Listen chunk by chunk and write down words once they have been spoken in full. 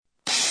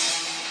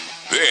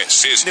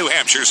This is New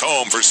Hampshire's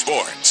home for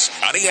sports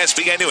on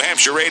ESPN New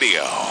Hampshire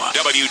Radio,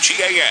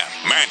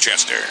 WGAM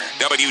Manchester,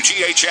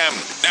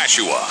 WGHM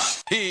Nashua.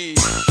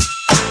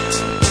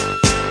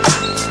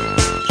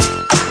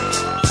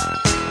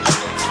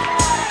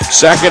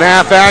 Second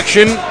half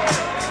action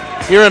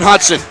here in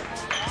Hudson.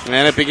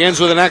 And it begins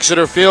with an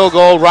Exeter field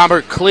goal.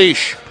 Robert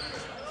Cleach,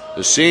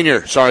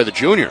 the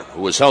junior,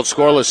 who was held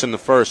scoreless in the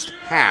first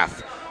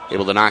half,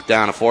 able to knock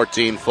down a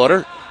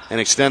 14-footer and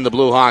extend the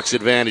Blue Hawks'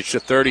 advantage to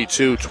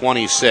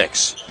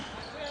 32-26.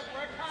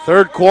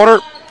 Third quarter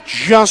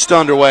just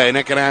underway.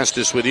 Nick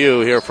Anastas with you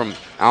here from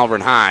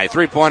Alvern High.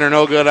 Three-pointer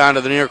no good onto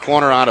the near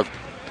corner out of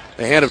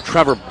the hand of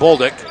Trevor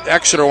Bolduc.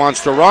 Exeter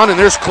wants to run, and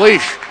there's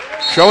Cleach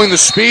showing the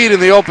speed in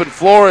the open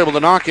floor, able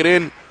to knock it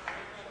in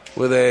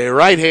with a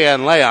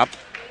right-hand layup.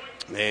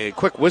 A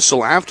quick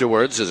whistle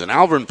afterwards as an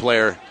Alvern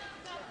player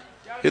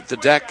hit the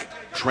deck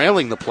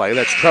trailing the play.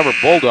 That's Trevor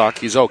Bolduc.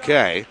 He's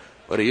okay,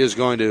 but he is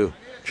going to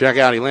check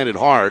out. He landed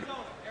hard,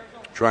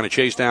 trying to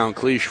chase down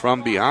Cleach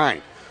from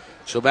behind.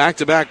 So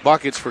back-to-back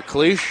buckets for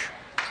Cleach,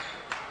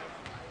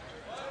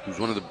 who's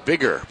one of the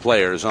bigger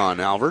players on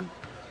Alvern.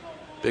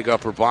 Big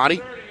upper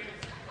body,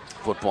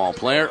 football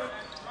player.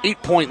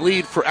 8-point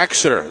lead for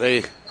Exeter.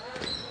 They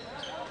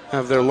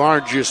have their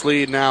largest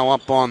lead now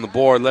up on the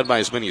board, led by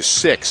as many as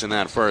 6 in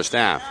that first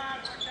half.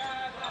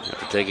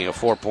 After taking a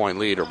 4-point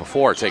lead, or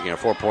before taking a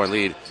 4-point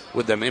lead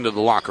with them into the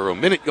locker room.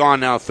 Minute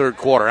gone now, third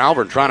quarter.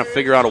 Alvern trying to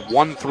figure out a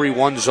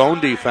 1-3-1 zone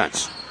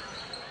defense.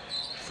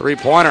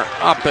 Three-pointer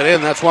up and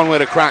in. That's one way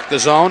to crack the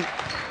zone.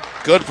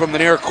 Good from the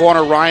near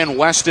corner, Ryan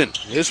Weston.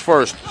 His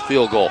first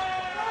field goal.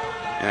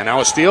 And now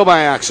a steal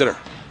by Exeter.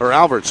 Or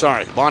Alvern,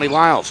 sorry. Bonnie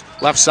Lyles.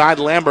 Left side,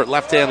 Lambert.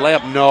 Left-hand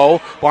layup,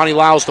 no. Bonnie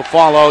Lyles to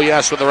follow,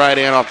 yes, with the right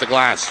hand off the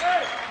glass.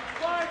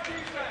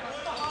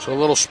 So a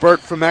little spurt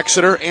from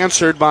Exeter,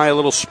 answered by a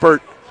little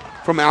spurt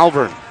from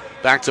Alvern.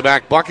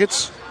 Back-to-back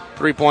buckets.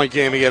 3-point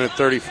game again at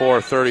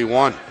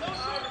 34-31.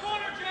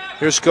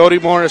 Here's Cody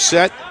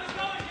Morissette.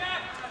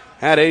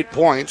 Had 8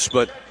 points,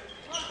 but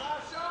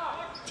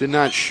did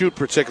not shoot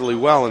particularly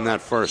well in that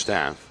first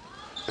half.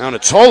 Now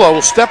Natola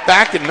will step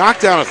back and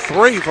knock down a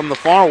 3 from the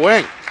far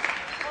wing.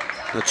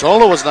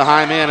 Natola was the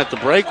high man at the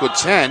break with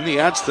 10. He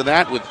adds to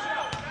that with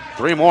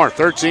 3 more,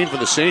 13 for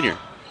the senior.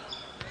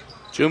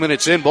 2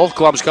 minutes in, both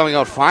clubs coming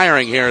out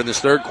firing here in this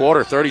third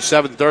quarter,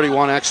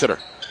 37-31 Exeter.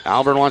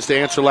 Alvern wants to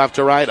answer left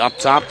to right, up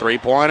top,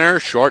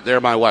 three-pointer, short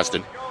there by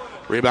Weston.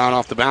 Rebound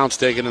off the bounce,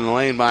 taken in the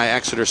lane by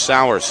Exeter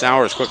Sowers.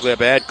 Sowers quickly up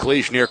ahead,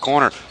 Cleach near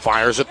corner,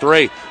 fires a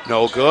 3.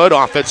 No good,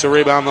 offensive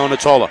rebound though,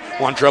 Natola.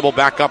 One dribble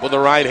back up with the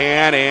right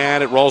hand,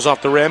 and it rolls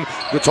off the rim.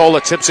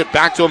 Natola tips it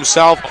back to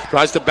himself,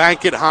 tries to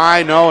bank it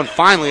high, no, and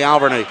finally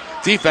Alvern a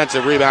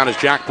defensive rebound as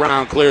Jack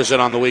Brown clears it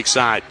on the weak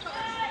side.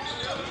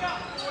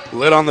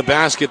 Lid on the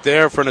basket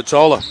there for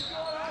Natola.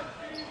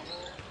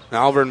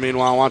 Alvern,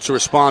 meanwhile, wants a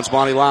response.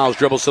 Bonnie Lyles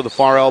dribbles to the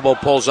far elbow,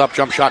 pulls up,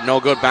 jump shot, no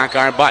good, back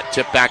iron butt.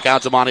 Tip back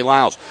out to Bonnie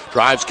Lyles.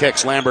 Drives,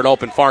 kicks, Lambert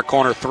open, far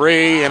corner,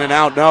 3, in and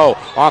out, no.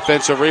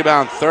 Offensive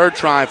rebound, third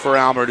try for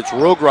Albert. It's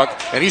Rugruk,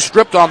 and he's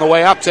stripped on the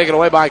way up, taken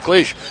away by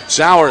Cleach.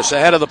 Sowers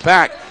ahead of the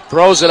pack,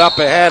 throws it up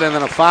ahead, and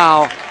then a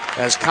foul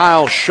as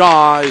Kyle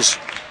Shaw is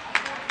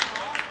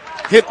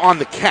hit on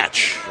the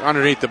catch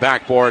underneath the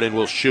backboard and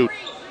will shoot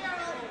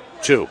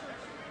 2.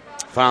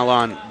 Foul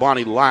on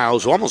Bonnie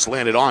Lyles, who almost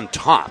landed on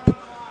top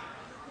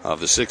of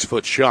the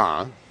 6-foot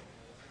Shaw.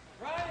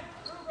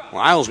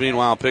 Lyles,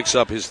 meanwhile, picks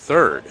up his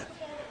 3rd.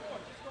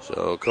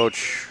 So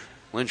Coach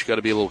Lynch got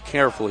to be a little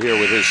careful here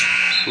with his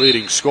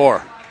leading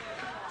scorer.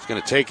 He's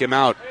going to take him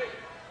out,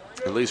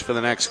 at least for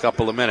the next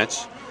couple of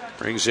minutes.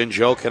 Brings in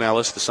Joe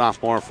Canellis, the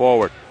sophomore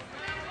forward.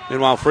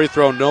 Meanwhile, free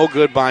throw no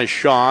good by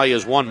Shaw. He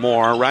has one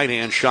more.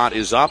 Right-hand shot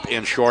is up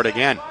and short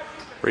again.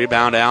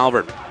 Rebound to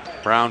Albert.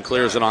 Brown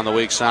clears it on the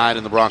weak side,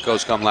 and the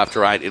Broncos come left to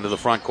right into the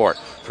front court.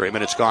 3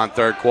 minutes gone,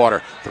 third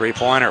quarter.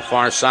 Three-pointer,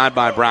 far side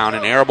by Brown,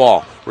 an air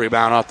ball.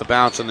 Rebound off the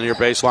bounce on the near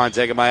baseline,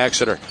 taken by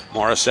Exeter.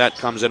 Morissette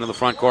comes into the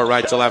front court,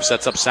 right to left,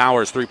 sets up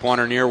Sowers.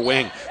 Three-pointer near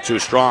wing, too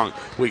strong.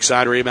 Weak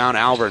side rebound,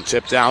 Alvern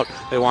tipped out.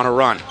 They want to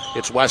run.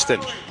 It's Weston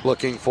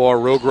looking for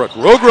Rugruk.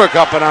 Rugruk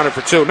up and on it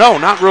for 2. No,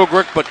 not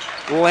Rugruk, but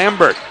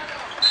Lambert.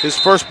 His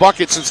first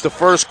bucket since the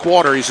first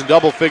quarter. He's in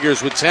double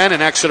figures with 10,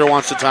 and Exeter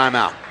wants a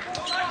timeout.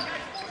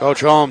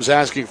 Coach Holmes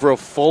asking for a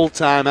full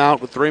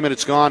timeout with 3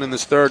 minutes gone in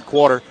this third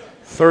quarter.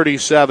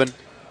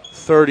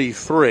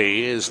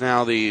 37-33 is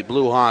now the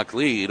Blue Hawk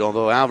lead,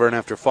 although Alvern,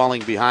 after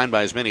falling behind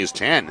by as many as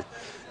 10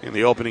 in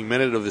the opening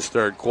minute of this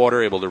third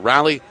quarter, able to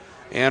rally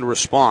and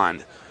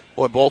respond.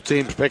 Boy, both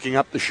teams picking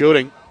up the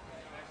shooting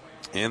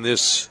in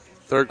this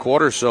third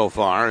quarter so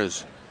far.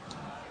 It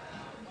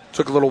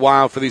took a little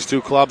while for these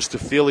two clubs to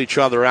feel each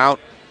other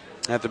out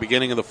at the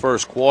beginning of the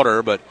first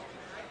quarter, but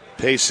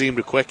pace seemed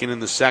to quicken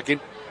in the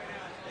second.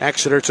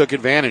 Exeter took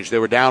advantage. They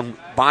were down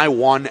by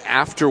 1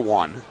 after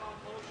 1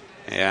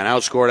 and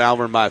outscored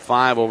Alvern by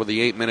 5 over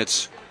the 8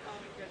 minutes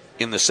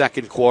in the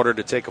second quarter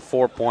to take a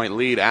 4-point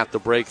lead at the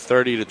break,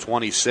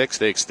 30-26.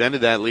 They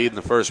extended that lead in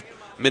the first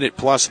minute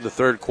plus of the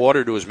third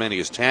quarter to as many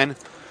as 10.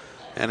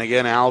 And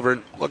again,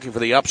 Alvern looking for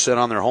the upset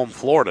on their home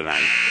floor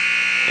tonight.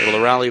 Able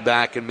to rally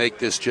back and make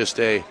this just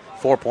a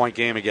 4-point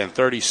game again,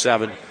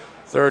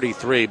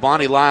 37-33.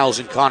 Bonnie Lyles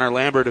and Connor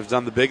Lambert have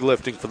done the big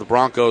lifting for the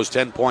Broncos,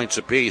 10 points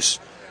apiece,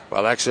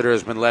 while Exeter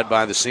has been led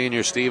by the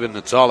senior Steven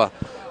Natala,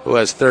 who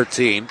has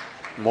 13.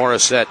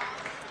 Morissette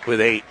with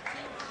 8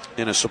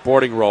 in a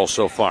supporting role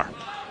so far.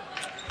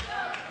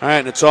 All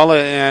right, Natala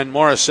and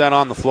Morissette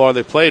on the floor.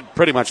 They've played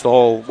pretty much the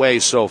whole way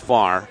so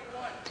far.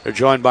 They're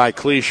joined by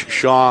Cleach,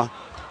 Shaw,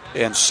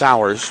 and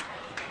Sowers.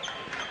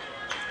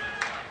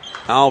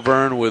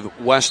 Alvern with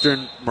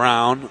Western,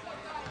 Brown,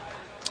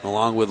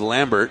 along with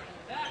Lambert,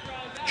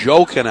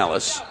 Joe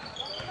Canellis,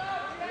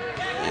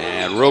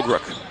 and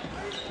Rugrook.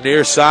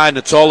 Near side,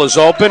 Natola's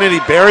open, and he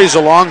buries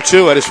a long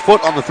two at his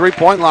foot on the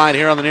three-point line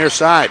here on the near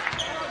side.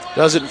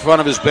 Does it in front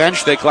of his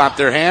bench. They clap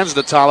their hands.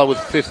 Natala with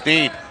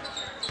 15.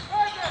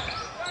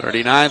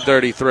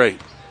 39-33.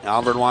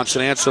 Alvern wants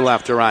an answer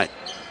left to right.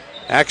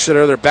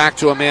 Exeter, they're back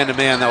to a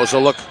man-to-man. That was a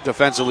look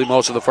defensively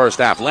most of the first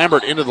half.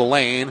 Lambert into the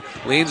lane,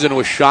 leans into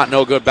a shot,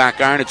 no good,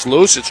 back iron. It's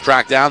loose. It's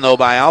tracked down, though,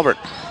 by Alvern.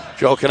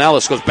 Joe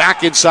Canellis goes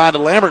back inside to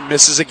Lambert,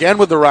 misses again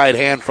with the right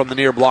hand from the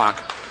near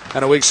block.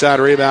 And a weak side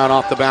rebound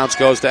off the bounce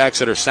goes to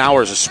Exeter.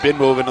 Sowers, a spin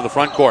move into the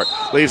front court.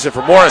 Leaves it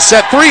for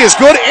Morissette. Three is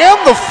good,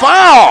 and the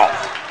foul!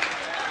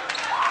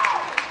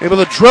 Able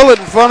to drill it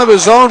in front of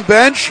his own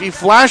bench. He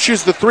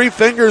flashes the three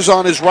fingers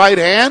on his right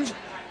hand.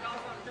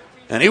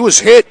 And he was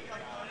hit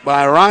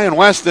by Ryan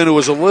Weston, who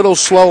was a little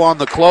slow on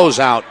the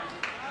closeout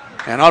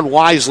and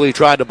unwisely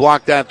tried to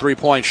block that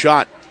three-point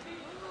shot.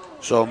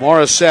 So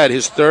Morissette,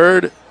 his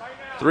third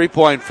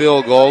three-point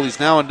field goal. He's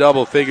now in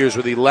double figures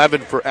with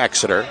 11 for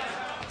Exeter.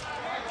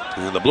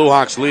 And the Blue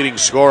Hawks leading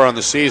scorer on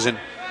the season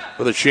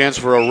with a chance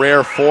for a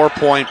rare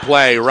 4-point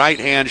play. Right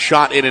hand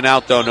shot in and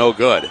out, though, no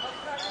good.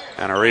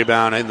 And a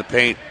rebound in the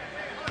paint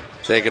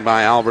taken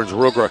by Alvern's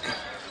Rugrook.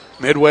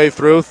 Midway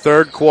through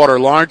third quarter,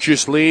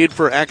 largest lead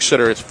for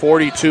Exeter. It's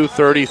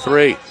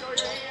 42-33.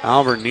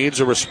 Alvern needs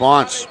a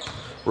response.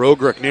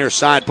 Rugrook near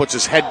side puts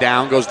his head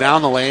down, goes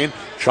down the lane.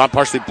 Shot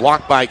partially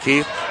blocked by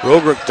Keith.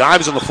 Rugrook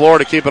dives on the floor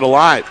to keep it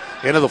alive.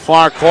 Into the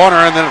far corner,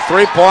 and then a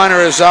three-pointer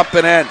is up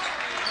and in.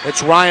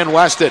 It's Ryan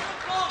Weston.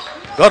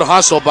 Good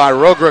hustle by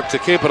Rugrook to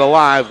keep it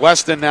alive.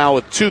 Weston now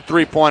with 2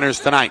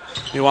 3-pointers tonight.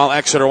 Meanwhile,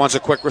 Exeter wants a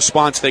quick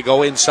response. They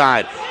go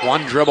inside.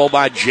 One dribble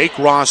by Jake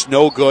Ross,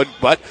 no good,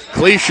 but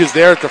Cleach is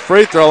there at the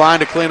free throw line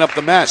to clean up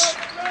the mess.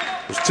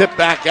 It was tipped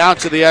back out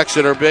to the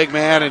Exeter big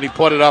man, and he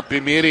put it up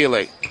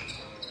immediately.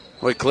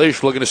 Boy,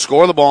 Cleach looking to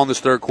score the ball in this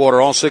third quarter.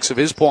 All 6 of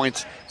his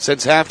points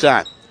since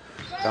halftime.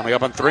 Coming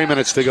up on 3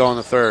 minutes to go in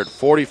the third.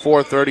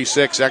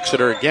 44-36,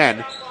 Exeter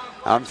again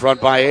out in front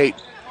by 8.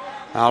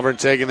 Alvern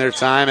taking their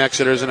time.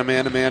 Exeter's in a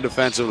man-to-man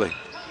defensively.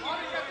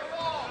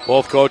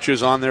 Both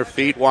coaches on their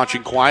feet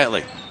watching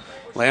quietly.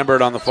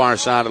 Lambert on the far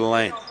side of the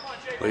lane.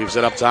 Leaves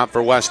it up top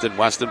for Weston.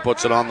 Weston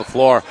puts it on the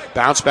floor.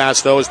 Bounce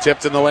pass, though, is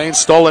tipped in the lane.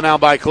 Stolen now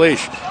by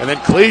Cleach. And then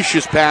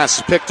Cleach's pass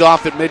is picked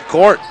off at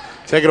midcourt.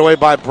 Taken away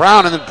by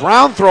Brown. And then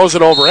Brown throws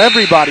it over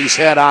everybody's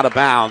head out of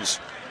bounds.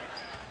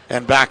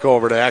 And back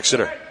over to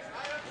Exeter.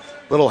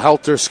 Little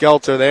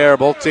helter-skelter there.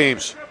 Both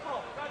teams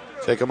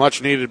take a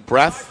much-needed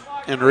breath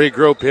and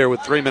regroup here with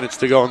 3 minutes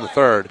to go in the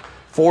third.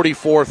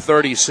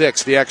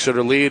 44-36, the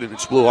Exeter lead, and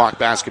it's Blue Hawk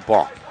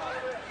basketball.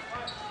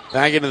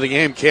 Back into the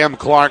game, Cam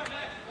Clark,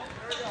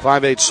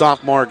 5'8"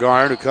 sophomore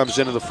guard who comes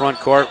into the front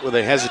court with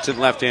a hesitant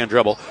left-hand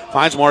dribble.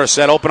 Finds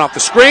Morissette open off the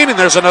screen, and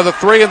there's another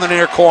three in the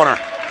near corner.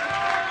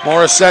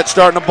 Morissette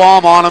starting to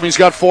bomb on him. He's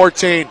got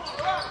 14.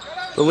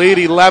 The lead,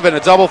 11, a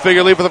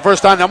double-figure lead for the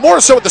first time. Now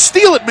Morissette with the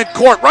steal at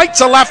midcourt, right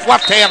to left,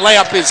 left-hand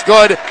layup is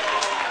good,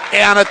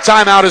 and a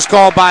timeout is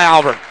called by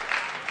Alvern.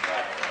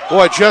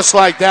 Boy, just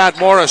like that,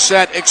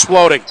 Morissette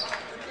exploding.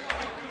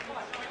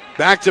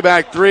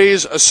 Back-to-back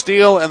threes, a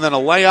steal, and then a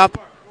layup.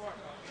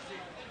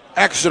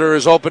 Exeter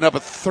has opened up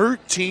a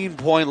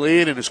 13-point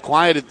lead and has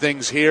quieted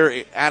things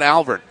here at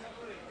Alvern.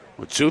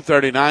 With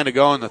 2:39 to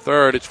go in the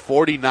third, it's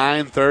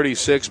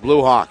 49-36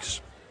 Blue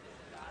Hawks.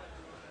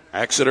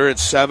 Exeter at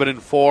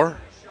 7-4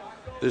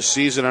 this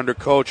season under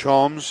Coach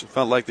Holmes.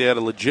 Felt like they had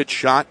a legit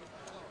shot.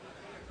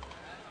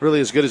 Really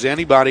as good as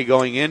anybody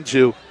going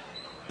into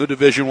the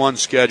Division I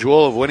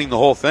schedule of winning the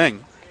whole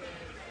thing.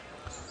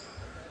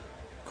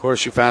 Of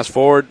course, you fast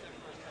forward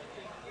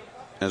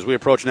as we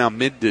approach now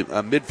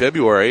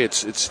mid-February.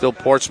 It's still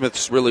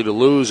Portsmouth's really to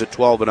lose at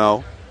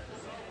 12-0,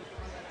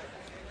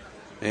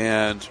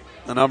 and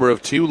a number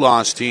of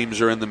 2-loss teams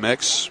are in the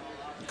mix,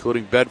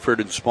 including Bedford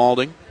and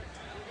Spalding.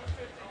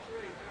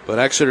 But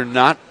Exeter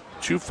not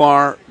too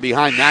far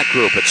behind that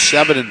group at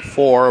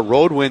 7-4. A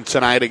road win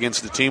tonight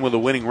against the team with a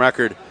winning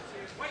record,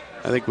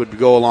 I think, would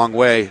go a long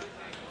way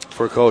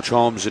for Coach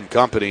Holmes and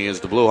company, as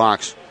the Blue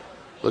Hawks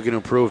looking to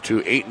improve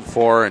to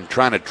 8-4 and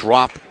trying to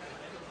drop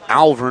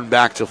Alvern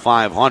back to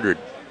 500.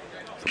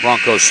 If the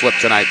Broncos slip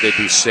tonight, they'd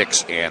be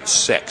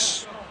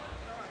 6-6.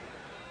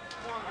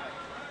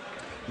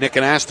 Nick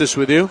Anastas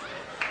with you.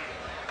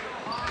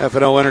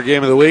 F&O Winter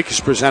Game of the Week is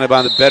presented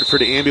by the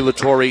Bedford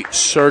Ambulatory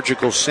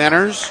Surgical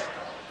Centers.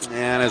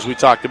 And as we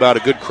talked about,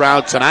 a good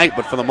crowd tonight,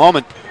 but for the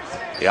moment,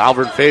 the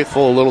Alvern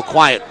faithful a little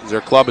quiet as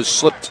their club has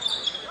slipped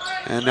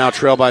and now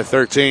trail by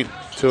 13.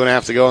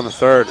 2.5 to go in the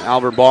third.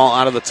 Alvern ball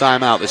out of the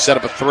timeout. They set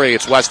up a three.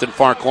 It's Weston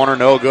far corner,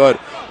 no good.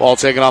 Ball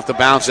taken off the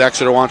bounce.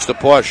 Exeter wants to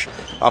push.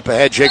 Up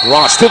ahead, Jake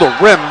Ross to the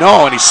rim,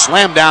 no, and he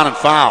slammed down and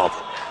fouled.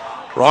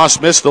 Ross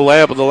missed the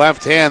layup with the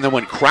left hand, then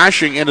went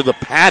crashing into the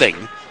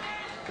padding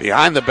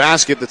behind the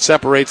basket that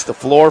separates the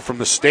floor from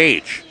the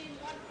stage.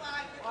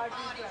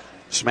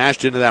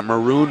 Smashed into that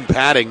maroon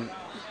padding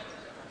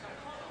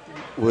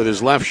with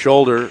his left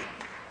shoulder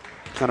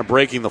kind of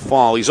breaking the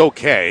fall. He's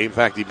okay. In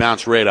fact, he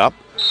bounced right up.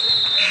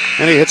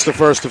 And he hits the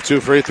first of 2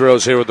 free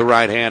throws here with the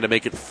right hand to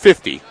make it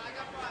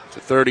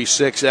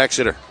 50-36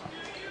 Exeter.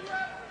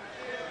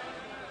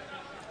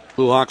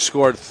 Blue Hawks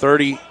scored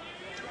 30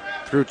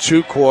 through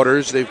 2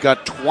 quarters. They've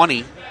got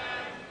 20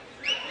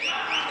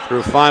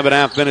 through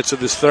 5.5 minutes of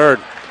this third.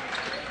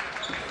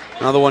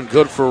 Another one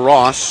good for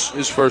Ross.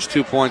 His first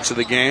 2 points of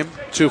the game.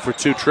 2 for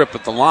 2 trip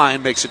at the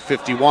line makes it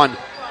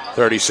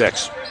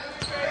 51-36.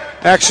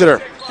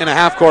 Exeter in a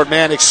half-court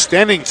man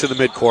extending to the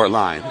midcourt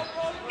line.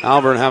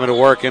 Alvern having to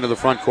work into the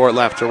front court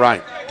left to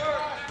right.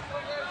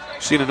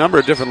 Seen a number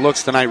of different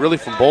looks tonight, really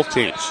from both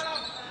teams.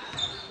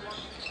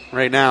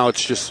 Right now,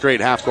 it's just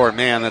straight half-court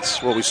man.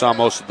 That's what we saw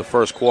most of the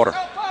first quarter.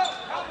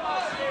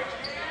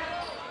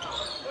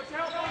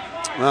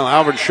 Well,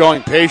 Alvern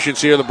showing patience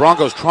here. The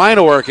Broncos trying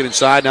to work it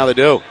inside. Now they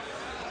do.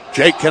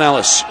 Jake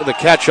Canellis with a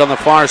catch on the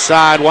far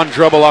side. One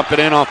dribble up and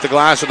in off the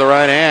glass with the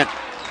right hand.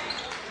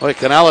 Boy,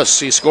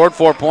 Canellis, he scored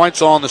 4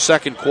 points all in the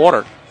second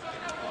quarter.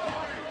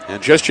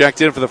 And just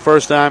checked in for the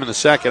first time in the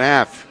second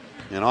half.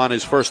 And on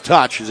his first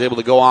touch, he's able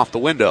to go off the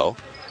window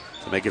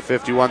to make it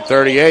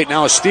 51-38.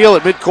 Now a steal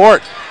at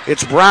midcourt.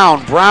 It's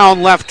Brown.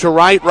 Brown left to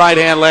right.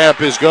 Right-hand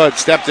layup is good.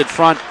 Stepped in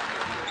front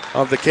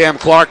of the Cam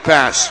Clark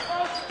pass.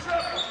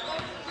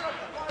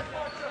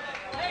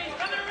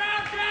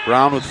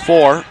 Brown with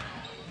 4.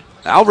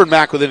 Alvern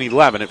back within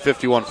 11 at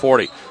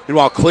 51-40.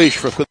 Meanwhile, Cleach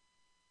for the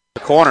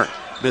corner.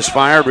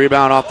 Misfired.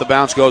 Rebound off the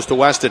bounce goes to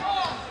Weston.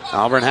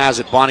 Alvern has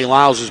it. Bonnie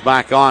Lyles is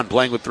back on,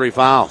 playing with 3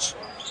 fouls.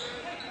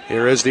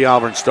 Here is the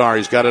Alvern star.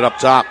 He's got it up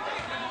top.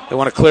 They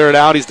want to clear it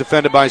out. He's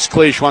defended by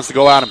Cleach. Wants to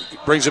go out and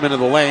brings him into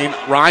the lane.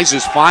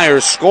 Rises,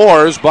 fires,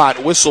 scores,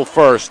 but whistle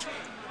first.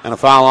 And a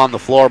foul on the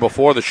floor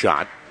before the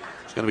shot.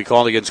 It's going to be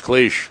called against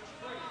Cleach.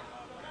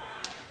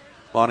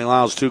 Bonnie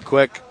Lyles too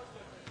quick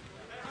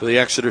for the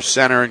Exeter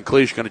center, and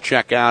Cleach going to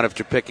check out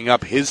after picking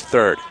up his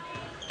third.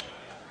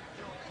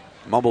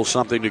 Mumbles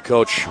something to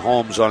Coach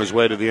Holmes on his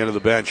way to the end of the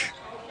bench.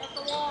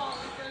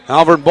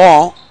 Alvern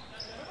ball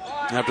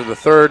after the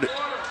third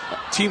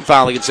team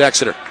foul against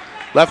Exeter.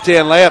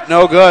 Left-hand layup,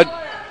 no good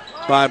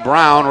by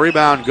Brown.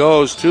 Rebound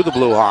goes to the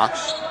Blue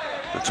Hawks.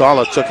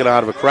 Natala took it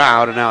out of a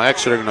crowd, and now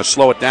Exeter going to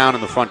slow it down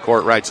in the front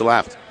court right to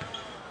left.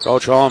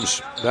 Coach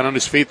Holmes been on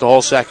his feet the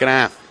whole second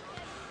half.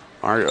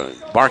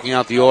 Barking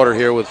out the order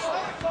here with,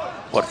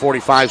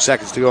 45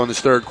 seconds to go in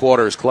this third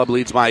quarter. His club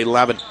leads by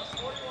 11.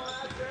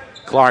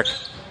 Clark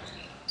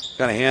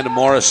got a hand to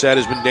Morissette,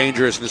 has been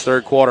dangerous in this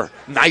third quarter.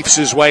 Knifes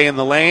his way in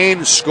the lane.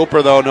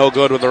 Scooper, though, no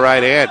good with the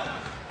right hand.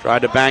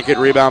 Tried to bank it.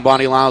 Rebound,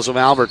 Bonnie Lyles of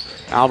Alvern.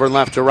 Alvern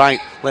left to right.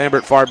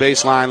 Lambert far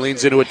baseline.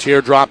 Leans into a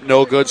teardrop.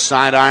 No good.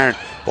 Side iron.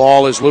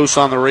 Ball is loose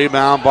on the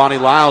rebound. Bonnie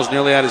Lyles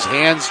nearly had his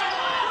hands,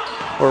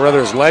 or rather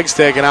his legs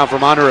taken out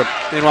from under him.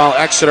 Meanwhile,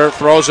 Exeter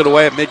throws it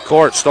away at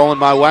midcourt. Stolen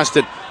by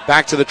Weston.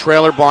 Back to the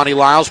trailer. Bonnie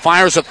Lyles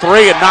fires a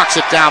three and knocks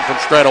it down from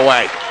straight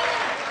away.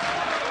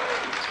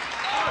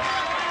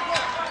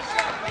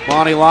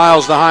 Bonnie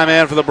Lyles, the high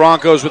man for the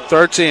Broncos with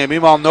 13.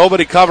 Meanwhile,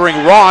 nobody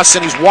covering Ross,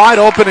 and he's wide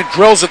open and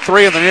drills a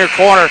three in the near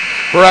corner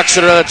for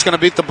Exeter. That's going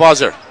to beat the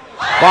buzzer.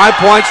 5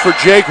 points for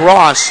Jake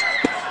Ross.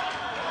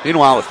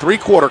 Meanwhile, a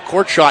three-quarter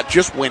court shot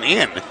just went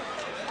in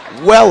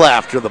well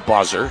after the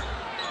buzzer.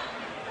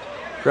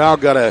 Crowd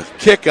got a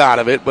kick out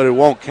of it, but it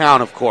won't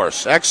count, of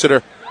course.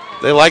 Exeter,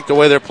 they like the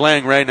way they're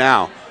playing right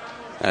now,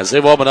 as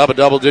they've opened up a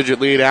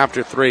double-digit lead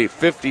after 3.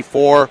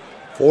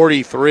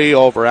 54-43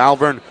 over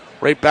Alvern.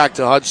 Right back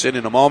to Hudson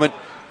in a moment.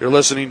 You're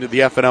listening to the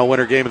FNL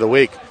Winter Game of the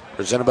Week,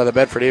 presented by the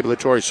Bedford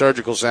Ambulatory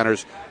Surgical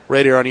Centers,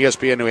 right here on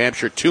ESPN New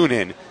Hampshire. Tune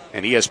in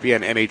and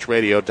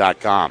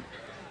ESPNNHradio.com.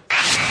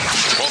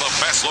 For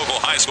the best local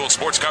high school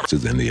sports coverage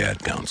than the Ad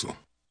Council.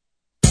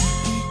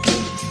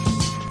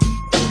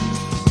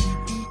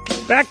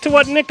 Back to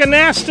what Nick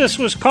Anastas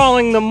was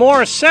calling the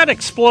Morissette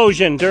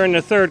explosion during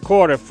the third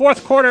quarter.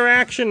 Fourth quarter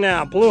action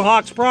now. Blue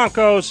Hawks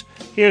Broncos.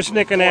 Here's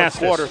Nick Anastas.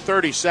 Fourth quarter,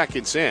 30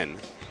 seconds in.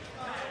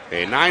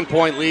 A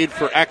 9-point lead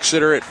for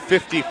Exeter at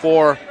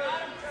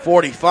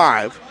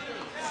 54-45.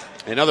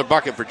 Another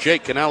bucket for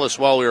Jake Canellis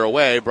while we were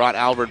away brought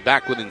Alvern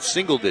back within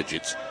single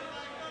digits.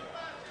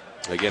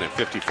 Again at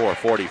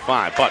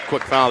 54-45. But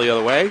quick foul the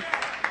other way.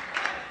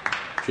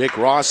 Jake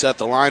Ross at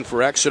the line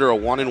for Exeter, a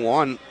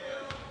 1-and-1.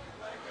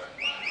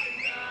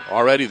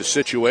 Already the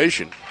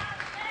situation.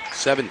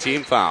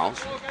 17 fouls.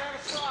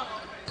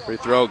 Free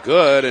throw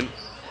good, and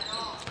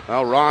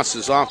well, Ross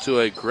is off to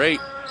a great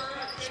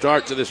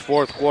start to this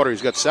fourth quarter.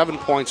 He's got 7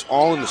 points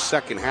all in the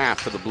second half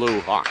for the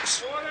Blue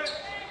Hawks.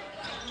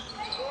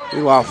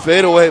 Meanwhile,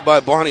 fade away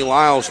by Bonnie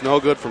Lyles, no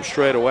good from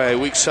straight away.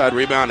 Weak side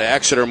rebound to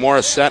Exeter.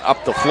 Morissette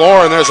up the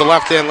floor, and there's a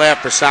left-hand layup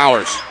for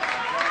Sowers.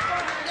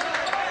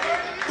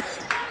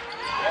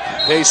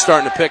 Pace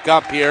starting to pick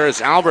up here as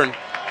Alvern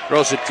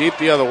throws it deep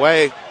the other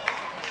way.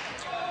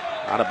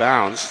 Out of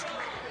bounds.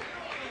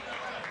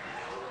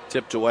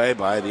 Tipped away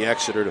by the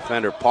Exeter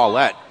defender,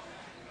 Paulette.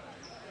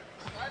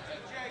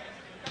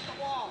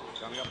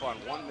 Coming up on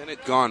 1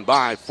 minute gone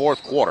by,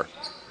 fourth quarter.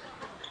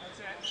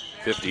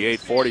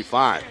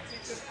 58-45.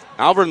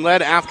 Alvern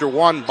led after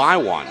one by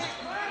one.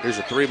 Here's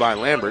a three by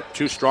Lambert.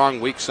 Too strong,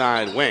 weak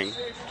side wing.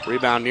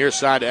 Rebound near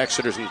side to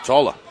Exeter's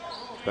Natola.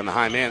 Been the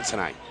high man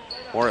tonight.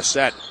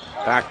 Morissette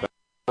back.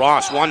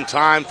 Ross one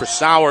time for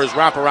Sowers.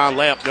 Wraparound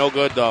layup. No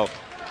good, though,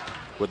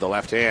 with the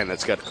left hand.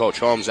 That's got Coach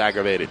Holmes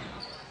aggravated.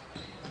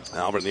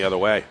 Alvern the other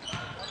way.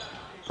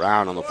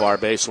 Brown on the far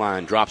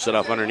baseline. Drops it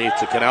up underneath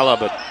to Canella,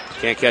 but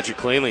can't catch it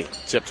cleanly.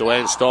 Tipped away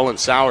and stolen.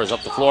 Sowers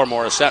up the floor.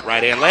 Morissette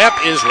right hand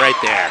layup is right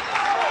there.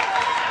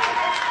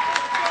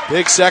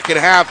 Big second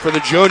half for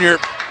the junior,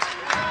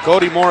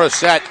 Cody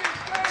Morissette.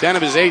 10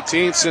 of his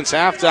 18 since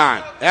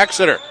halftime.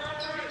 Exeter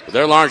with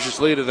their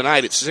largest lead of the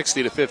night. It's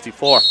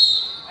 60-54.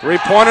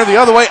 Three-pointer the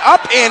other way,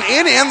 up and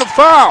in, and the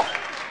foul.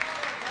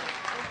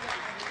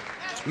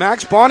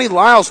 Max Bonnie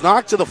Lyles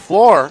knocked to the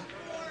floor.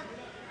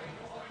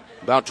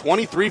 About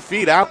 23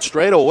 feet out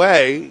straight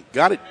away.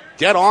 Got it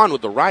dead on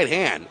with the right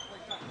hand.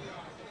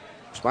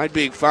 Despite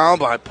being fouled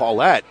by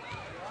Paulette.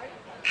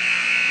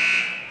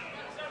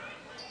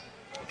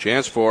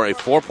 Chance for a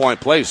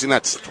 4-point play. We've seen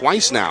that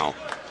twice now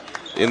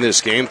in this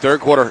game. Third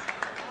quarter,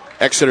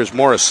 Exeter's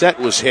Morissette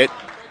was hit.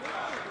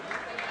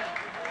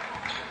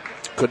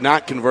 Could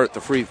not convert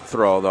the free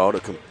throw, though, to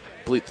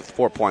complete the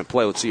 4-point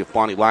play. Let's see if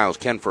Bonnie Lyles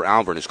can for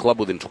Alvern. His club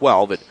within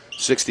 12 at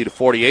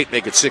 60-48.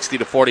 Make it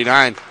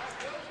 60-49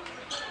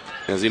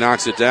 as he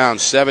knocks it down.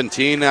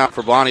 17 now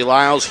for Bonnie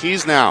Lyles.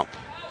 He's now,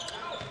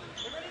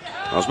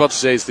 I was about to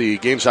say, it's the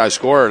game's high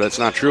scorer. That's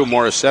not true.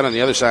 Morissette on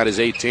the other side is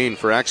 18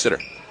 for Exeter.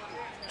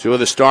 Two of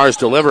the stars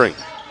delivering.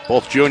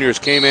 Both juniors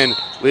came in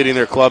leading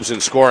their clubs in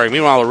scoring.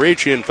 Meanwhile, a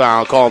reach-in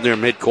foul called near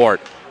midcourt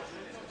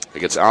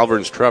against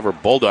Alvern's Trevor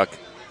Bolduc.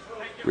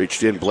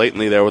 Reached in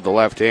blatantly there with the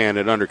left hand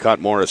and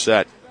undercut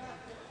Morissette.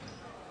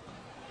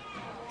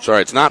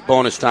 Sorry, it's not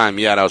bonus time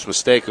yet. I was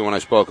mistaken when I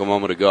spoke a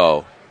moment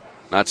ago.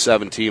 Not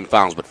 17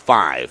 fouls, but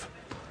 5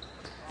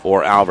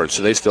 for Alvern.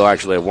 So they still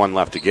actually have one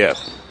left to give.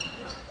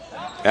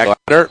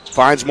 Exeter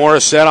finds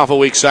Morissette off a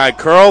weak side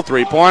curl.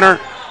 Three-pointer.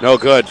 No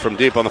good from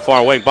deep on the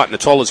far wing. But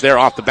Natola's there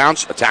off the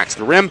bounce. Attacks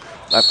the rim.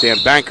 Left-hand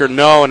banker,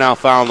 no. And now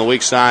foul on the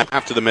weak side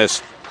after the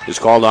miss is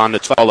called on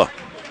Natola.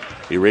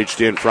 He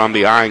reached in from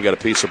behind, got a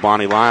piece of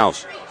Bonnie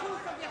Lyles.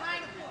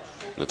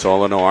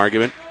 Natola, no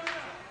argument.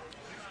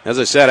 As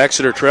I said,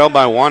 Exeter trailed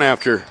by one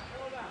after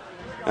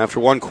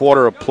 1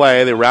 quarter of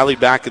play. They rallied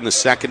back in the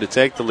second to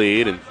take the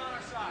lead and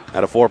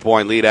had a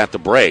 4-point lead at the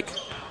break.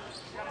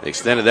 They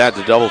extended that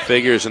to double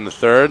figures in the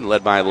third,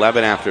 led by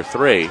 11 after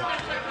 3.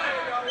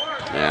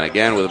 And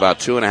again, with about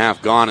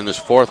 2.5 gone in this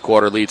fourth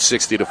quarter, lead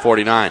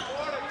 60-49.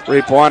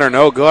 Three-pointer,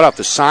 no good, off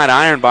the side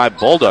iron by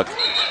Bolduc.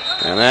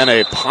 And then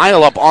a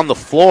pile-up on the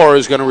floor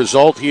is going to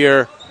result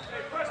here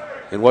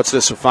in, what's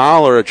this, a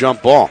foul or a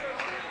jump ball?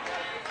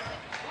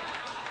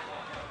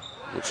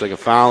 Looks like a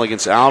foul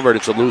against Albert.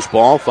 It's a loose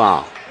ball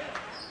foul.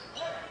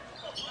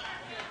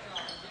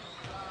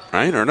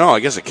 Right, or no, I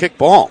guess a kick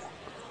ball.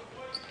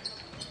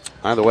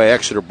 Either way,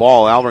 Exeter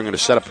ball. Albert going to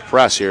set up a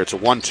press here. It's a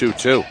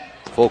 1-2-2,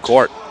 full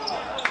court.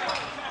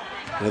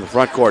 In the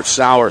front court,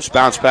 Sowers,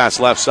 bounce pass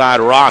left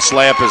side. Ross,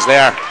 layup is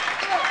there.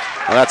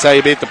 Well, that's how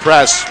you beat the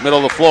press, middle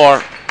of the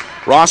floor.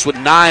 Ross with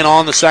 9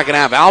 on the second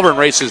half. Alvern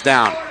races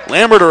down.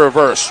 Lambert a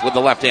reverse with the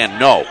left hand,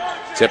 no.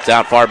 Tipped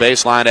out far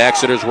baseline to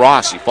Exeter's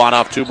Ross. He fought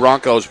off 2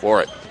 Broncos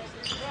for it.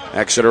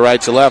 Exeter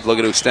right to left,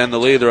 looking to extend the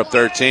lead. They're up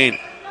 13.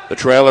 The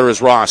trailer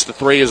is Ross. The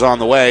 3 is on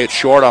the way. It's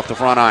short off the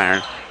front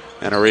iron.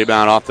 And a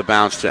rebound off the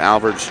bounce to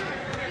Alvern's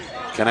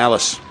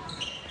Canellis.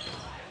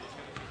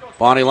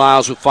 Bonnie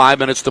Lyles with 5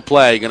 minutes to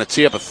play. Going to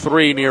tee up a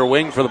 3 near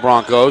wing for the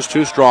Broncos.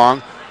 Too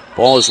strong.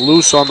 Ball is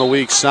loose on the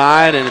weak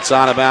side, and it's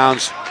out of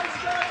bounds.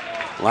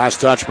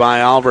 Last touch by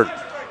Alvern.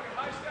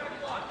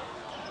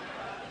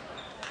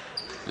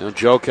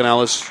 Joe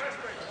Canellis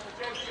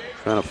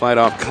trying to fight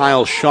off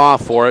Kyle Shaw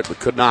for it, but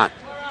could not.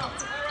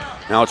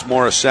 Now it's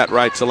Morissette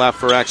right to left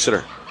for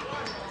Exeter.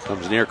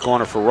 Comes near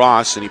corner for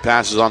Ross, and he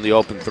passes on the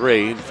open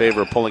 3 in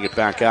favor of pulling it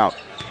back out.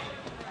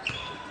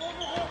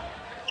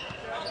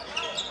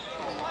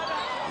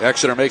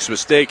 Exeter makes a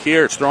mistake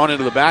here. It's thrown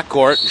into the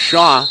backcourt, and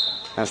Shaw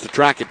has to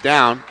track it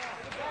down,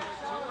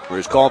 where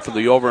he's called for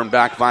the over and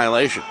back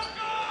violation.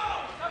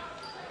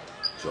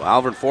 So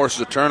Alvern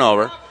forces a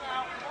turnover,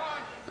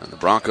 and the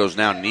Broncos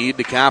now need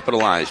to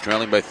capitalize,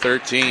 trailing by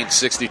 13,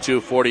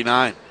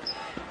 62-49.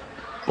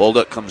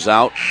 Bolduc comes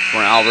out for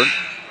Alvern.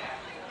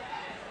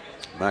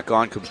 Back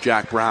on comes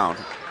Jack Brown.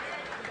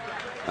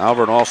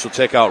 Alvern also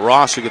take out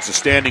Ross, who gets a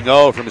standing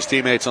O from his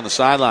teammates on the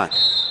sideline.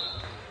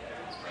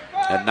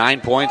 Had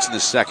 9 points in the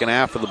second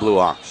half for the Blue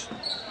Hawks.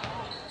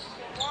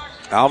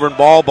 Alvern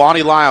ball,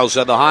 Bonnie Lyles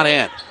had the hot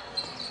hand.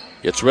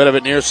 Gets rid of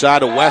it near side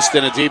to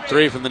Weston. A deep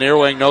three from the near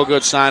wing. No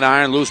good, side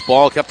iron. Loose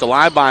ball kept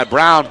alive by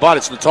Brown, but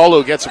it's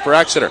Natolo who gets it for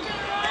Exeter.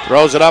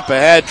 Throws it up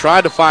ahead.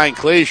 Tried to find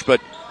Cleach,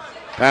 but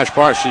pass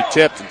partially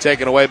tipped and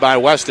taken away by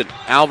Weston.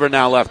 Alvin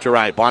now left to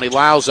right. Bonnie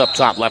Lyles up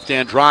top.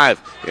 Left-hand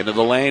drive into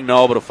the lane.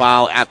 No, but a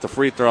foul at the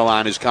free throw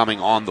line is coming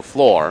on the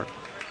floor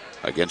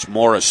against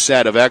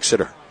Morissette of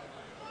Exeter.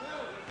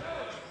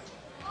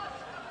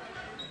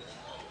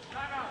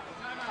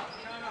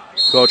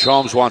 Coach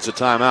Holmes wants a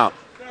timeout.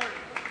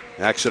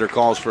 Exeter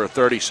calls for a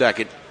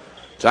 30-second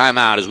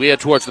timeout as we head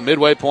towards the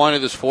midway point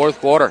of this fourth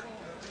quarter.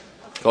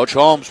 Coach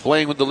Holmes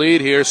playing with the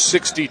lead here,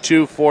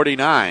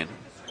 62-49.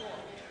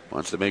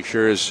 Wants to make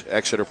sure his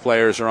Exeter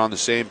players are on the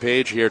same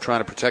page here,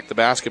 trying to protect the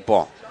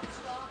basketball.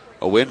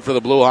 A win for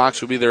the Blue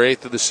Hawks would be their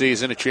 8th of the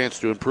season, a chance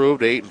to improve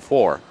to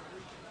 8-4.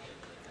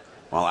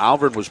 While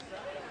Alvin was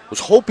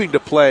hoping to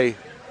play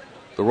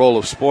the role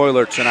of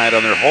spoiler tonight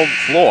on their home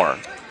floor,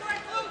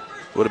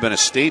 would have been a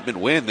statement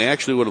win. They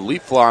actually would have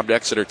leapfrogged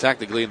Exeter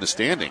technically in the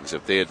standings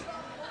if they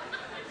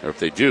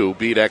do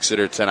beat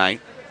Exeter tonight.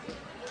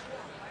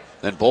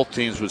 Then both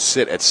teams would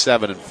sit at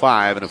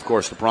 7-5, and of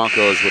course the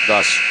Broncos would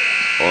thus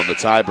own the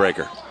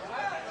tiebreaker.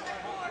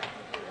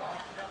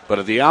 But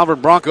if the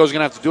Alvin Broncos are going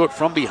to have to do it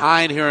from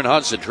behind here in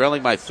Hudson,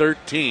 trailing by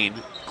 13,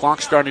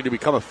 clock starting to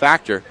become a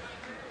factor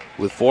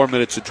with 4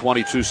 minutes and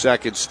 22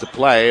 seconds to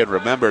play. And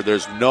remember,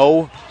 there's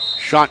no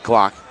shot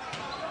clock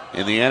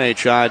in the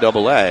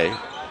NHIAA.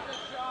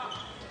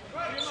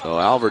 So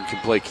Alvin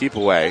can play keep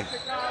away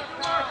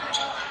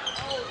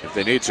if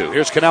they need to.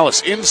 Here's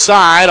Canellis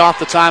inside off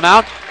the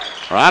timeout,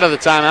 or out of the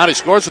timeout. He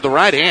scores with the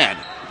right hand.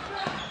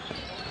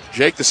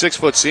 Jake, the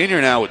 6-foot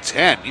senior, now with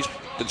 10. He's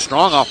been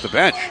strong off the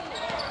bench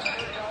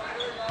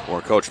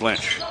for Coach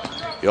Lynch.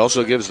 He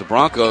also gives the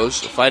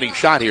Broncos a fighting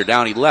shot here,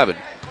 down 11.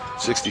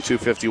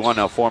 62-51,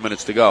 now 4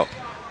 minutes to go.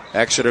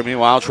 Exeter,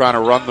 meanwhile, trying to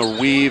run the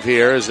weave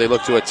here as they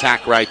look to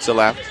attack right to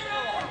left.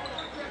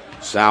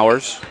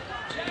 Sowers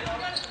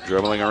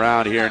dribbling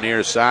around here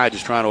near side,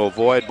 just trying to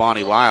avoid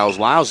Bonnie Lyles.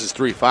 Lyles has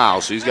 3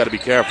 fouls, so he's got to be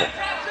careful.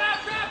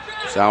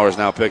 Sowers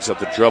now picks up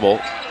the dribble.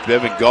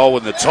 Give and go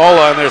with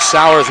Natola, and there's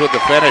Sowers with the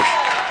finish.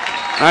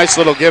 Nice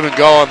little give and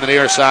go on the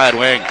near side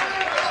wing.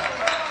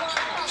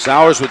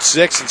 Sowers with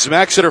 6, and some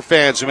Exeter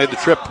fans who made the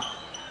trip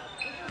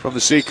from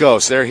the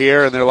Seacoast. They're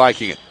here, and they're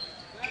liking it.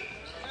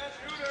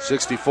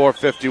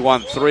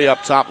 64-51, 3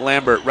 up top.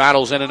 Lambert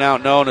rattles in and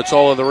out. No,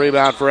 Natola the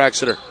rebound for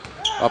Exeter.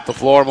 Up the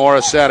floor,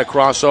 Morissette, a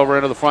crossover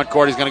into the front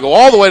court. He's going to go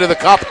all the way to the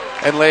cup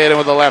and lay it in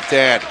with the left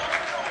hand.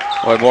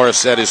 Boy,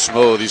 Morissette is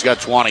smooth. He's got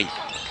 20.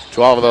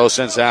 12 of those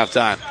since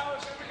halftime.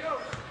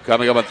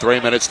 Coming up on 3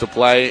 minutes to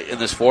play in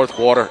this fourth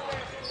quarter.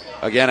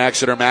 Again,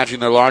 Exeter matching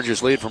their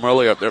largest lead from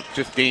earlier. They're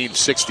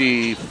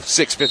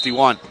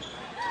 15-66-51.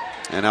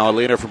 And now a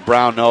leader from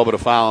Brown, no, but a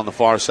foul on the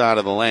far side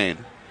of the lane.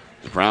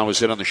 Brown was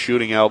hit on the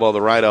shooting elbow,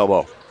 the right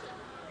elbow.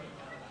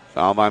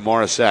 Foul by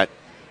Morissette,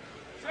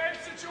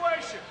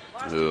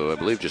 who I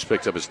believe just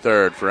picked up his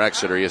 3rd for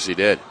Exeter. Yes, he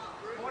did.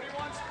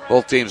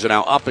 Both teams are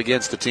now up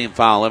against the team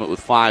foul limit with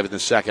 5 in the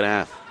second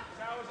half.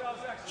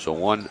 So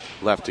 1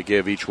 left to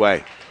give each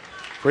way.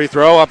 Free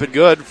throw up and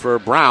good for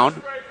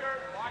Brown.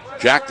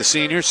 Jack, the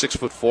senior,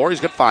 6'4".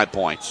 He's got 5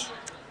 points.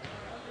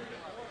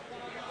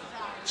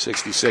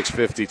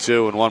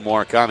 66-52, and 1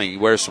 more coming. He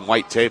wears some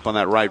white tape on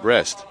that right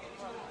wrist.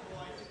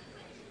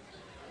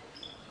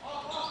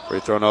 Free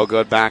throw no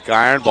good, back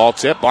iron, ball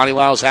tip. Bonnie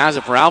Lyles has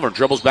it for Alvin.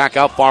 Dribbles back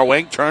out far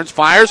wing, turns,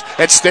 fires,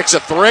 and sticks a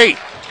 3.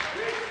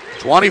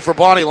 20 for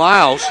Bonnie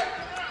Lyles.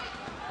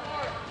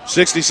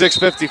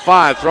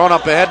 66-55, thrown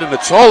up ahead to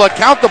Natola.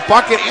 Count the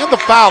bucket and the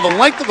foul, the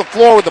length of the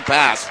floor with the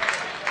pass.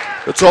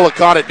 Natola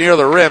caught it near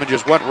the rim and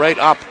just went right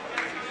up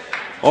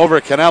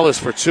over Canellis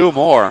for 2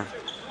 more.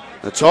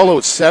 Natola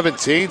with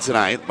 17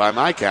 tonight by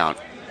my count.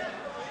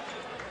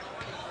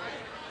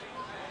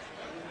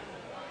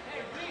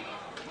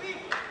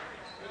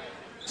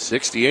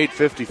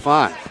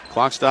 (68-55).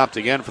 Clock stopped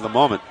again for the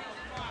moment.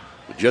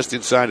 Just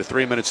inside of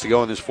 3 minutes to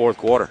go in this fourth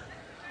quarter.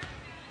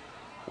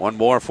 1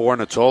 more for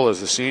Natola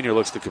as the senior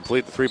looks to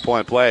complete the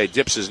 3-point play.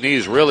 Dips his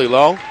knees really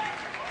low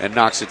and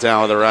knocks it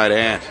down with the right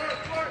hand.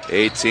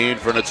 18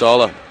 for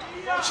Natola.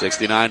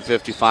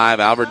 69-55.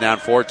 Albert down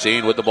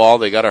 14 with the ball.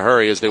 They got to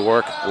hurry as they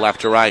work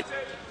left to right.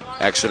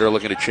 Exeter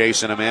looking to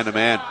chase in a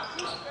man-to-man.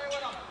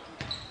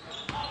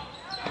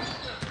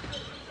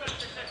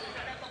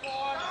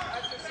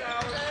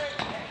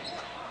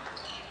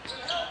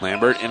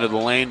 Lambert into the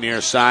lane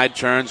near side,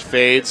 turns,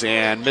 fades,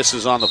 and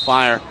misses on the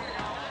fire.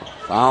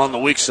 Foul on the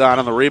weak side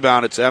on the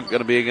rebound attempt,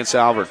 going to be against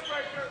Alvin.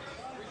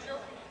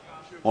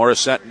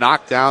 Morissette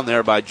knocked down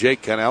there by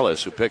Jake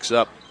Canellis, who picks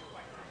up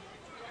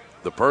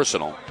the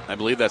personal. I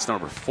believe that's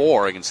number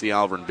 4 against the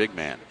Alvin big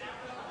man.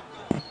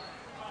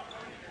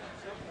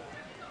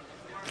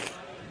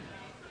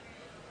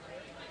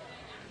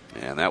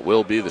 And that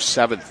will be the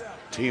 7th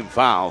team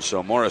foul.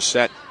 So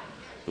Morissette,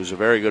 who's a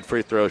very good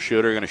free throw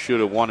shooter, going to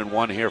shoot a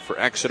 1-and-1 here for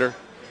Exeter.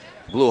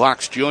 Blue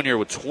Hawks Jr.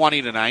 with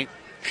 20 tonight,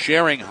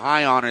 sharing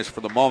high honors for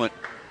the moment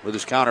with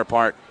his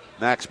counterpart,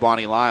 Max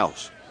Bonnie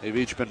Lyles. They've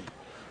each been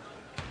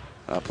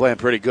playing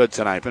pretty good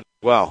tonight. But,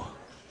 well,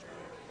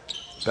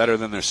 better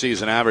than their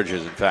season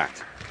averages, in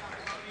fact.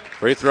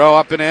 Free throw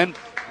up and in.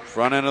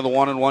 Front end of the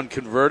 1-and-1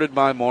 converted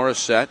by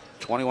Morissette.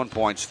 21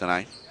 points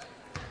tonight.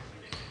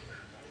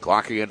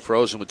 Clock again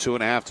frozen with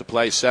 2.5 to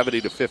play,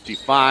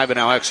 70-55. And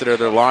now Exeter,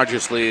 their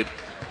largest lead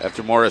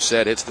after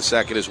Morissette hits the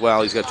second as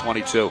well. He's got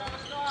 22.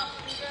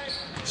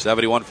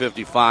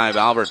 71-55.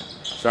 Alvern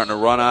starting to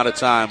run out of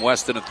time.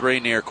 Weston a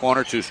three near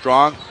corner, too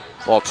strong.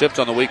 Ball tipped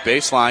on the weak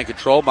baseline,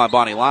 controlled by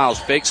Bonnie Lyles.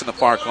 Fakes in the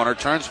far corner,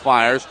 turns,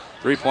 fires.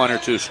 Three-pointer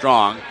too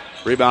strong.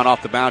 Rebound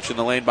off the bounce in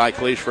the lane by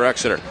Cleach for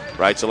Exeter.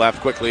 Right to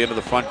left quickly into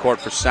the front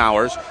court for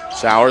Sowers.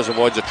 Sowers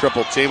avoids a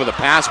triple team with a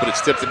pass, but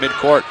it's tipped to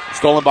midcourt.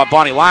 Stolen by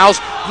Bonnie Lyles.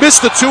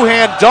 Missed the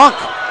two-hand dunk.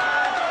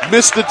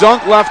 Missed the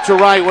dunk left to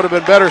right. Would have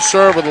been better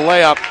served with a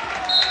layup.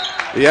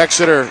 The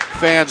Exeter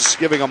fans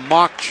giving a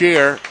mock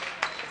cheer.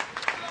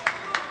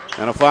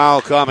 And a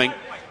foul coming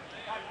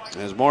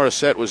as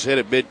Morissette was hit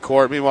at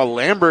midcourt. Meanwhile,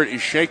 Lambert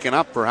is shaken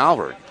up for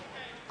Halvard.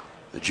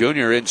 The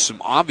junior in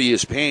some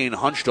obvious pain,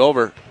 hunched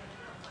over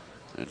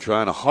and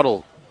trying to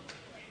huddle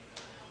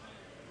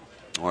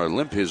or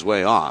limp his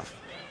way off.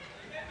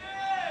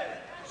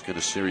 He's going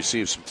to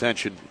receive some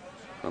tension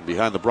from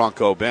behind the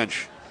Bronco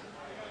bench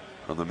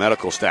from the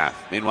medical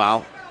staff.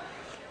 Meanwhile,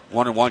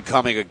 1-and-1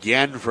 coming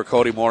again for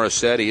Cody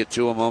Morissette. He hit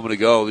two a moment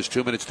ago. There's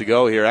 2 minutes to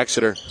go here.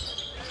 Exeter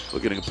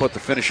looking to put the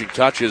finishing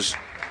touches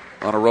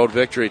on a road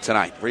victory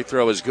tonight. Free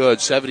throw is good,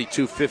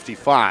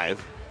 72-55.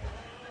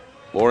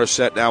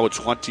 Morissette now with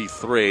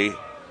 23. How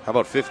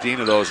about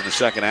 15 of those in the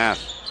second half?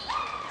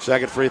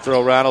 Second free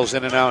throw rattles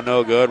in and out,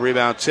 no good.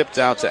 Rebound tipped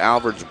out to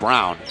Alvarez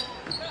Brown.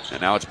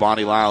 And now it's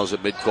Bonnie Lyles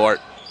at midcourt.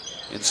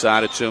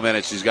 Inside of 2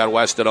 minutes. He's got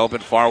Weston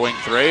open. Far wing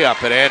three.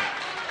 Up and in.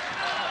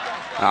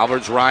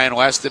 Alvarez Ryan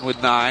Weston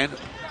with 9.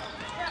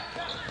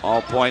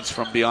 All points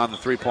from beyond the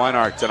three-point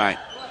arc tonight.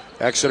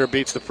 Exeter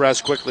beats the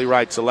press quickly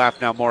right to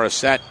left. Now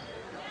Morissette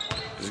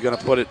is going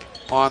to put it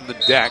on the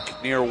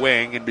deck near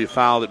wing and be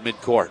fouled at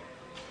midcourt.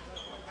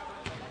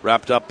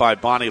 Wrapped up by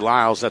Bonnie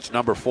Lyles. That's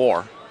number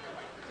 4.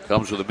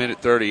 Comes with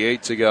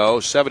 1:38 to go.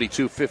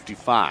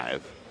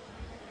 72-55.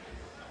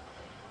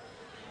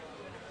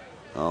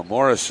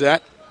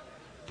 Morissette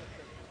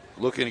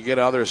looking to get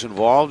others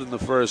involved in the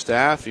first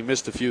half. He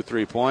missed a few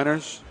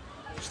three-pointers.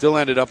 Still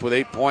ended up with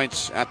 8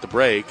 points at the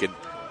break. And,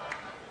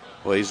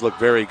 well, he's looked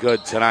very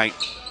good tonight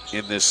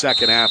in this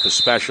second half,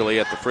 especially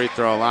at the free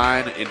throw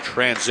line in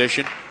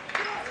transition.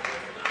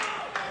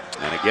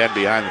 And again,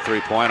 behind the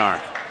three-point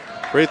arc.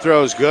 Free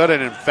throw is good,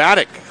 an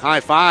emphatic high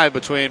five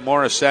between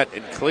Morissette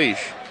and Cleach.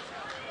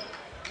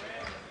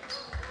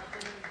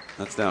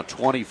 That's now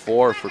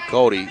 24 for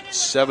Cody,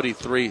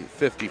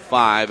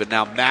 73-55, and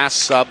now mass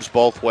subs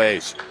both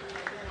ways.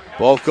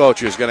 Both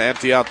coaches going to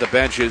empty out the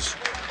benches,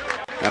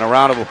 and a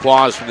round of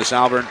applause from this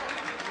Alvern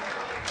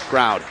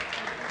crowd.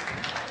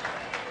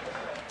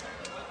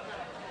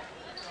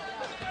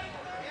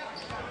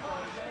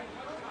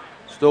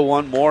 Still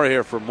one more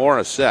here for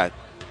Morissette.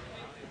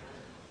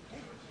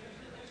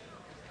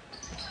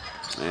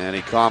 And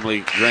he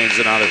calmly drains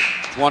it out of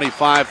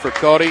 25 for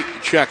Cody. He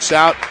checks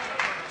out.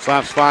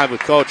 Slaps 5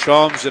 with Coach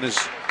Holmes and his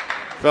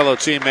fellow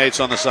teammates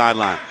on the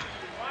sideline.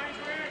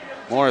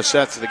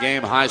 Morissette to the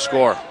game high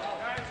score.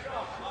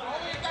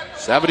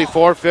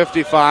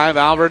 74-55.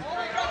 Alvern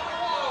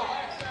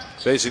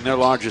facing their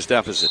largest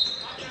deficit.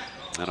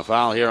 And a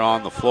foul here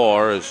on the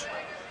floor is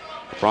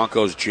the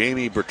Broncos'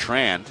 Jamie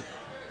Bertrand,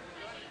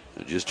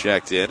 who just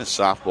checked in, a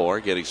sophomore,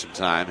 getting some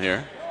time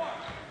here.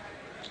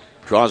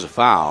 Draws a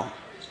foul.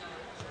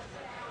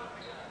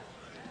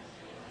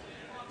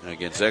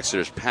 Against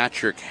Exeter's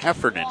Patrick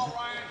Heffernan.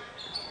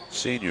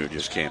 Senior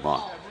just came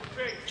on.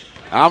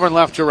 Alvern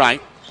left to right.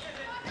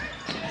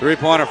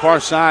 Three-pointer far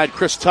side.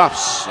 Chris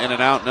Tufts in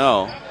and out,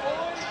 no.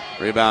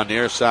 Rebound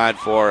near side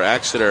for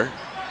Exeter.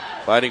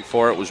 Fighting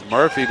for it was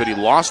Murphy, but he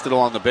lost it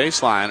along the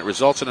baseline. It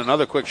results in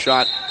another quick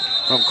shot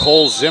from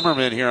Cole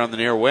Zimmerman here on the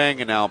near wing.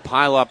 And now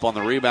pile up on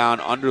the rebound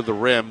under the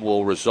rim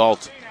will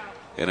result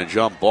in a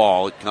jump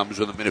ball. It comes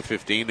with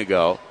 1:15 to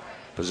go.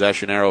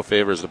 Possession arrow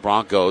favors the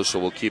Broncos, so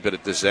we'll keep it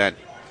at this end.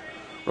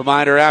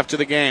 Reminder after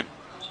the game,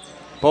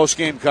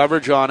 post-game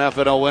coverage on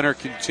FNL Winter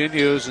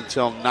continues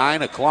until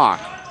 9 o'clock.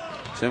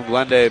 Tim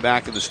Glenday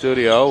back in the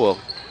studio. We'll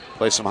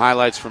play some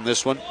highlights from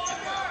this one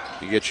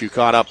and get you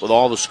caught up with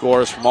all the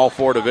scores from all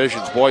 4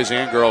 divisions, boys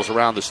and girls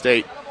around the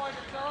state.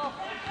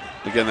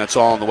 Again, that's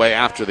all on the way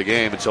after the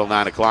game until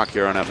 9 o'clock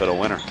here on FNL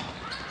Winter.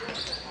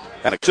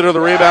 And Exeter the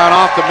rebound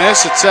off the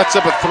miss. It sets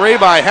up a 3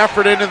 by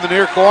Heffernan in the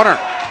near corner.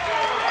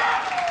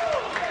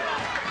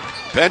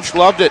 Bench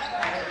loved it.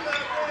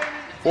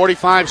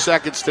 45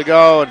 seconds to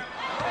go, and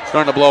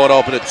starting to blow it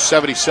open at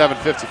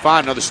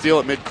 77-55. Another steal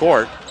at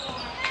midcourt.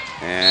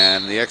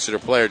 And the Exeter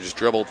player just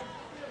dribbled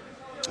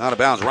out of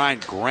bounds. Ryan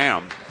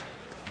Graham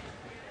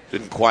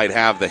didn't quite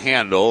have the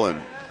handle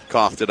and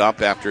coughed it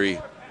up after he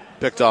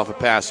picked off a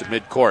pass at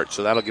midcourt.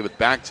 So that'll give it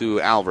back to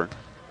Alvern.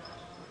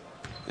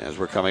 As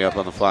we're coming up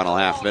on the final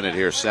half minute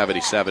here,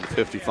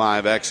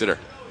 77-55 Exeter.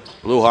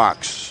 Blue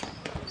Hawks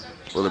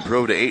will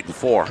improve to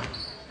 8-4.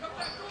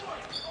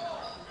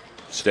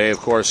 Stay, of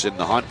course, in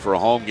the hunt for a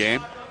home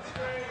game,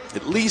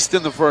 at least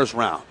in the first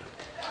round.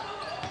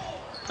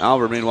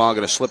 Alvord, meanwhile,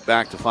 going to slip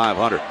back to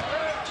 500.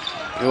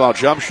 Meanwhile,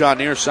 jump shot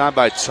near side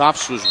by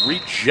Tufts was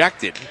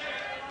rejected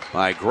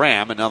by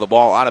Graham, and now the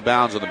ball out of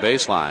bounds on the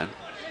baseline.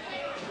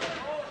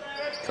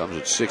 Comes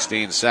with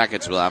 16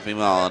 seconds left.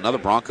 Meanwhile, another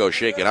Bronco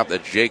shaking up.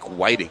 That's Jake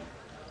Whiting.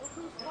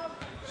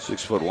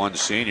 6'1"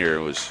 senior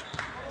was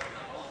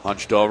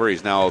hunched over.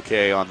 He's now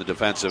okay on the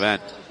defensive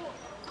end.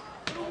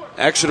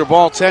 Exeter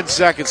ball, 10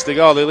 seconds to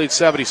go. They lead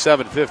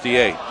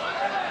 77-58.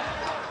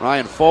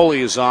 Ryan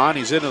Foley is on.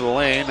 He's into the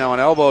lane. Now an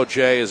elbow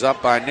J is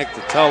up by Nick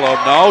Titello.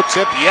 No.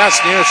 Tip, yes,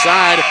 near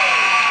side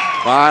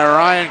by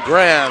Ryan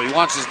Graham. He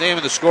wants his name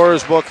in the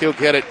scorer's book. He'll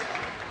get it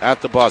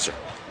at the buzzer.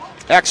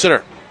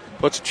 Exeter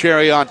puts a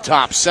cherry on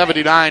top.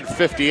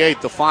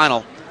 79-58 the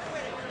final.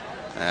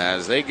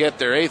 As they get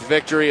their 8th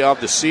victory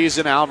of the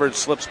season, Alvord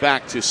slips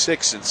back to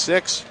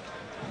 6-6.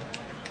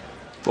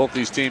 Both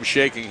these teams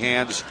shaking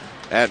hands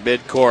at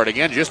midcourt.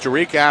 Again, just to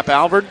recap,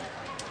 Alvord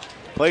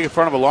playing in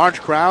front of a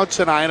large crowd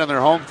tonight on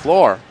their home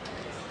floor.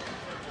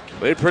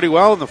 Played pretty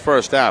well in the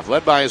first half,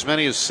 led by as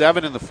many as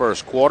 7 in the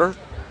first quarter.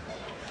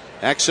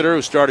 Exeter,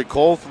 who started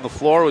cold from the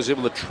floor, was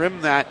able to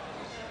trim that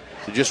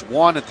to just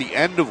 1 at the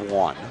end of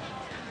 1.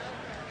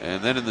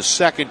 And then in the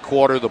second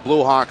quarter, the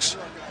Blue Hawks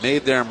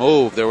made their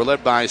move. They were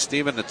led by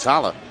Steven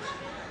Natala,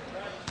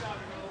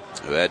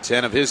 who had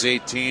 10 of his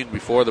 18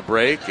 before the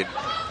break, and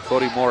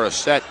Cody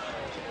Morissette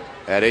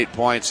had 8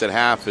 points at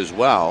half as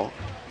well.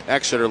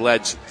 Exeter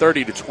led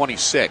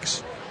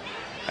 30-26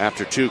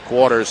 after 2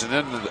 quarters, and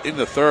then in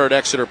the third,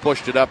 Exeter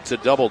pushed it up to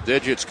double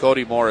digits.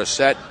 Cody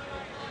Morissette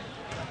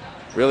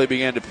really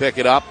began to pick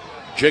it up.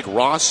 Jake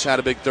Ross had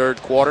a big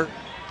third quarter,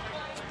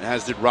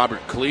 as did Robert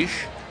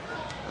Cleach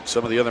and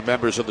some of the other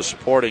members of the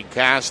supporting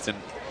cast. And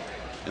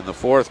in the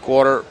fourth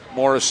quarter,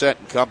 Morissette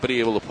and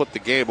company able to put the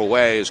game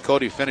away as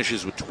Cody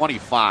finishes with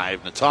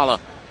 25. Natala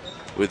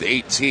with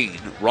 18.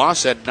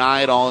 Ross had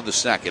 9 all in the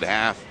second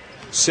half.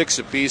 6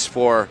 apiece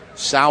for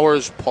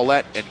Sowers,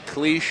 Paulette, and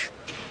Cleach.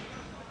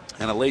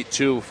 And a late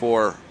 2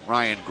 for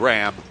Ryan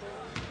Graham.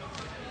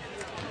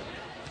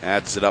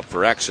 Adds it up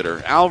for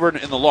Exeter. Alvord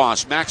in the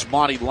loss. Max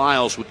Monty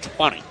Lyles with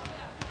 20.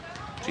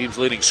 Team's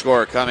leading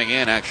scorer coming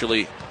in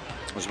actually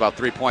was about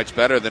 3 points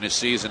better than his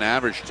season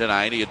average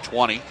tonight. He had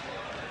 20.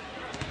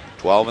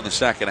 12 in the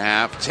second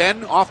half.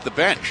 10 off the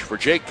bench for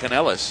Jake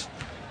Canellis.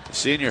 The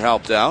senior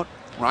helped out.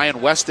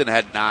 Ryan Weston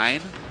had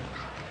 9.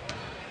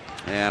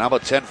 And how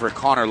about 10 for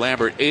Connor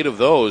Lambert? 8 of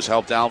those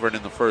helped Alvord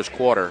in the first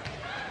quarter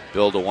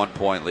build a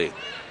 1-point lead.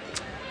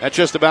 That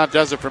just about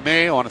does it for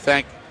me. I want to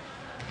thank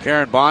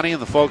Karen Bonney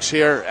and the folks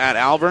here at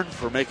Alvord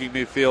for making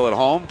me feel at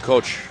home.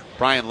 Coach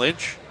Brian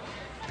Lynch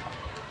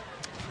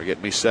for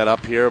getting me set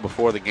up here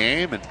before the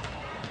game, and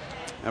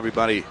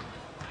everybody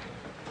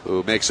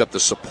who makes up the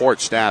support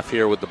staff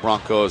here with the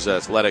Broncos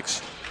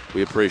Athletics.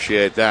 We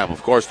appreciate them.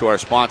 Of course, to our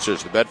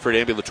sponsors, the Bedford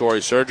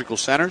Ambulatory Surgical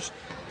Centers,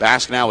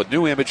 back now with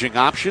new imaging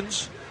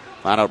options.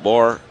 Find out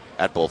more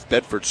at both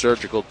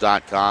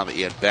bedfordsurgical.com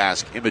and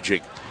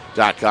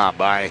baskimaging.com.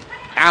 By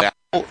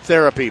Apple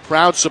Therapy,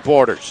 proud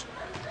supporters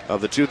of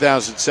the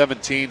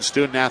 2017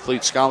 Student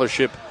Athlete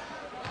Scholarship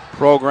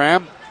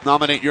Program.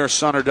 Nominate your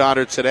son or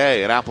daughter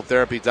today at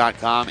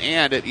appletherapy.com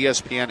and at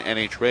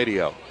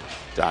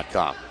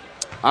espnnhradio.com.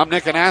 I'm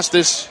Nick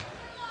Anastas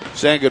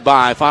saying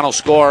goodbye. Final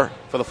score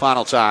for the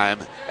final time.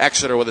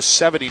 Exeter with a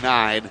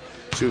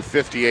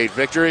 79-58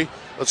 victory.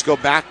 Let's go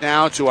back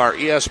now to our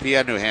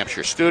ESPN New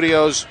Hampshire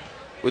studios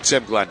with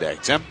Tim Glenday.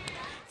 Tim?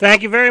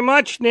 Thank you very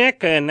much,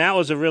 Nick. And that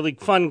was a really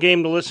fun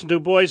game to listen to,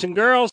 boys and girls.